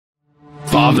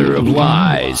father of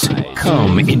lies,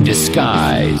 come in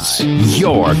disguise.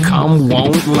 Your cum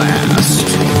won't last.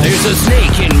 There's a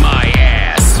snake in my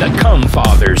ass, the cum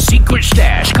father's secret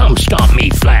stash. Come stomp me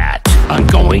flat. I'm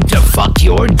going to fuck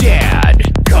your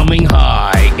dad. Coming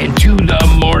high into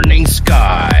the morning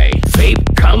sky.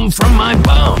 Vape cum from my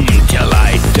bum till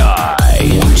I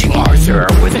die. Watching Arthur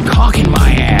with a cock in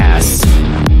my ass.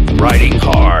 Riding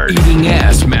hard, eating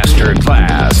ass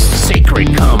masterclass.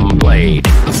 Sacred cum blade,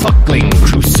 a fuckling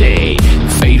crusade.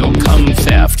 Fatal cum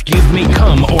theft, give me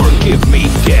cum or give me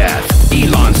death.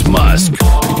 Elon's Musk,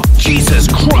 Jesus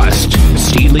crust.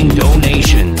 Stealing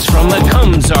donations from the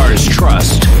cum czar's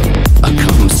trust. A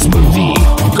cum smoothie,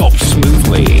 gulp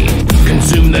smoothly.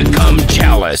 Consume the cum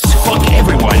chalice, fuck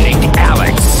everyone named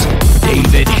Alex.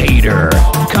 David Hayter,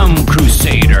 cum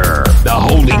crusader. The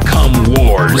holy cum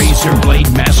wars, razor blade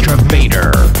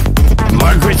masturbator.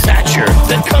 Margaret Thatcher,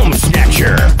 the cum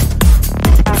snatcher.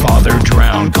 Father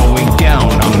drowned, going down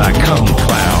on the cum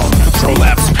clown.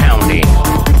 Prolapse pounding,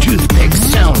 toothpick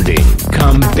sounding.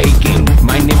 Cum baking,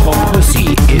 my nipple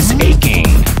pussy is aching.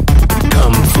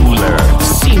 Cum fooler,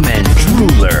 semen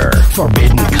drooler.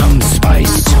 Forbidden cum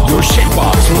spice, your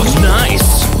shitbox looks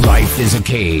nice. Life is a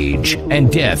cage,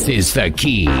 and death is the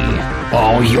key.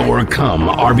 All your cum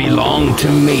are belong to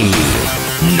me.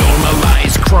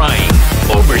 Normalize crying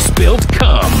over spilled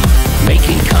cum.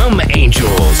 Making cum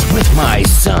angels with my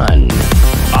son.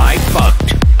 I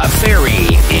fucked a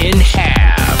fairy in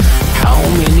half. How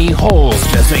many holes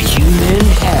does a human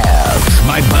have?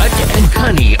 My butt and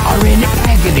cunny are in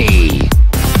agony.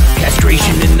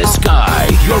 Castration in the sky,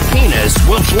 your penis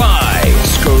will fly.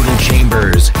 Scrotal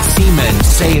chambers, semen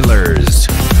sailors.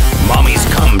 Mommy's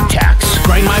cum tax,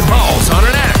 grind my balls on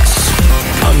an axe.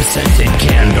 Cum scented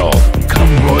candle, cum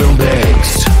broiled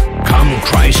eggs. Cum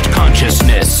Christ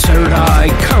consciousness, third eye,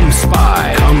 cum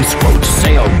spy. Cum squote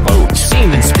sailboat,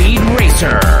 semen speed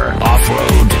racer.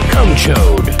 Off-road, cum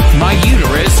chode, my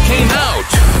uterus came out.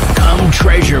 Cum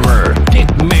treasurer, dick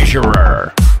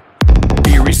measurer.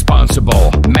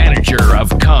 Irresponsible manager of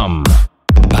cum.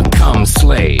 A cum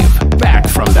slave, back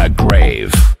from the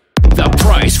grave. The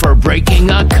price for breaking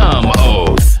a cum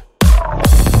oath.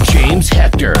 James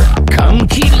Hector, cum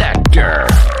collector.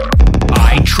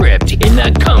 I tripped in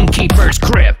the cum keeper's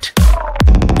crypt.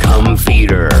 Cum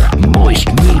feeder, moist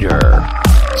meter.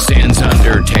 Sans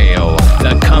undertale,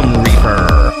 the cum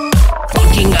reaper.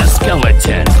 Fucking a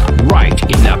skeleton, right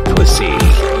in the pussy.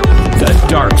 The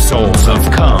dark souls of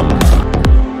cum.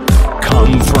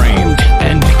 Cum framed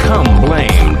and cum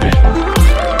blamed.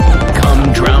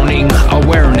 Cum drowning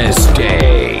awareness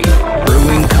day.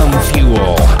 Brewing cum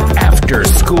fuel after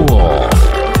school.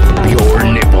 Your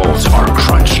nipples are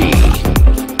crunchy.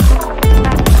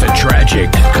 The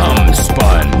tragic cum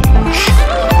sponge.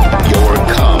 Your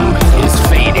cum is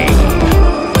fading.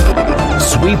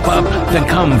 Sweep up the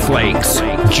cum flakes,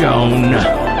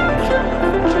 Joan.